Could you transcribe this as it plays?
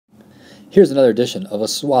Here's another edition of A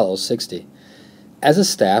Swallow 60. As a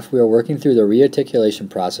staff, we are working through the rearticulation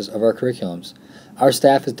process of our curriculums. Our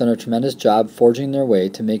staff has done a tremendous job forging their way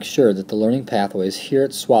to make sure that the learning pathways here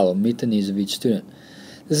at Swallow meet the needs of each student.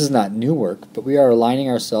 This is not new work, but we are aligning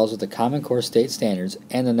ourselves with the Common Core state standards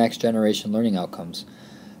and the next generation learning outcomes.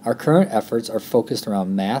 Our current efforts are focused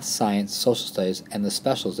around math, science, social studies, and the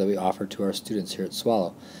specials that we offer to our students here at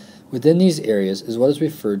Swallow. Within these areas is what is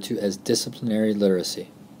referred to as disciplinary literacy.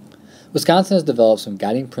 Wisconsin has developed some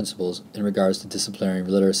guiding principles in regards to disciplinary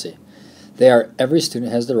literacy. They are: every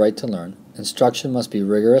student has the right to learn, instruction must be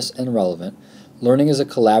rigorous and relevant, learning is a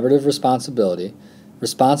collaborative responsibility,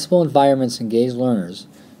 responsible environments engage learners,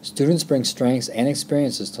 students bring strengths and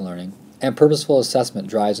experiences to learning, and purposeful assessment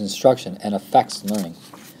drives instruction and affects learning.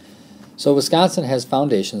 So Wisconsin has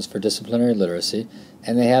foundations for disciplinary literacy,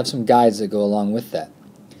 and they have some guides that go along with that.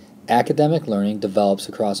 Academic learning develops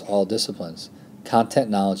across all disciplines. Content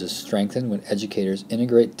knowledge is strengthened when educators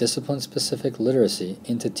integrate discipline-specific literacy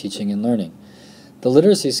into teaching and learning. The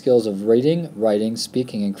literacy skills of reading, writing,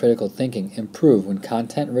 speaking, and critical thinking improve when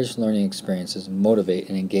content-rich learning experiences motivate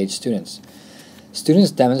and engage students. Students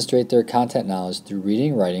demonstrate their content knowledge through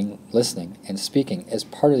reading, writing, listening, and speaking as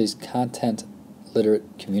part of these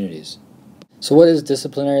content-literate communities. So what is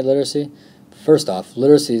disciplinary literacy? First off,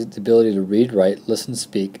 literacy is the ability to read, write, listen,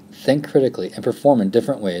 speak, think critically, and perform in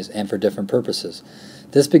different ways and for different purposes.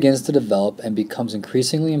 This begins to develop and becomes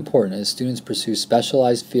increasingly important as students pursue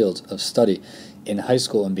specialized fields of study in high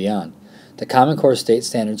school and beyond. The Common Core state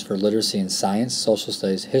standards for literacy in science, social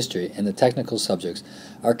studies, history, and the technical subjects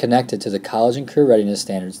are connected to the college and career readiness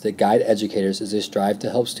standards that guide educators as they strive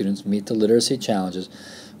to help students meet the literacy challenges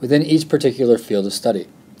within each particular field of study.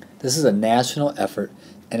 This is a national effort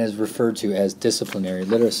and is referred to as disciplinary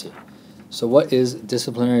literacy. So what is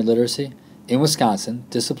disciplinary literacy? In Wisconsin,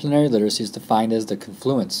 disciplinary literacy is defined as the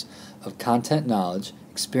confluence of content knowledge,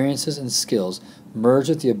 experiences, and skills merged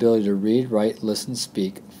with the ability to read, write, listen,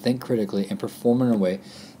 speak, think critically, and perform in a way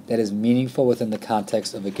that is meaningful within the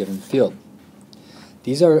context of a given field.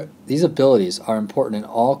 These abilities are important in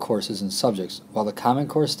all courses and subjects, while the Common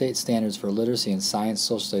Core state standards for literacy in science,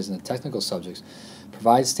 social studies, and the technical subjects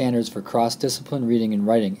provide standards for cross-discipline reading and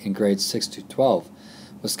writing in grades 6 to 12.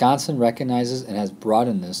 Wisconsin recognizes and has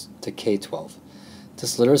broadened this to K-12.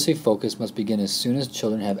 This literacy focus must begin as soon as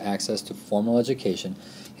children have access to formal education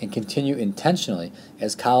and continue intentionally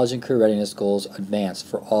as college and career readiness goals advance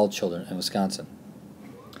for all children in Wisconsin.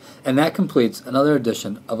 And that completes another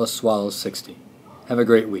edition of A Swallow 60. Have a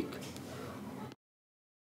great week.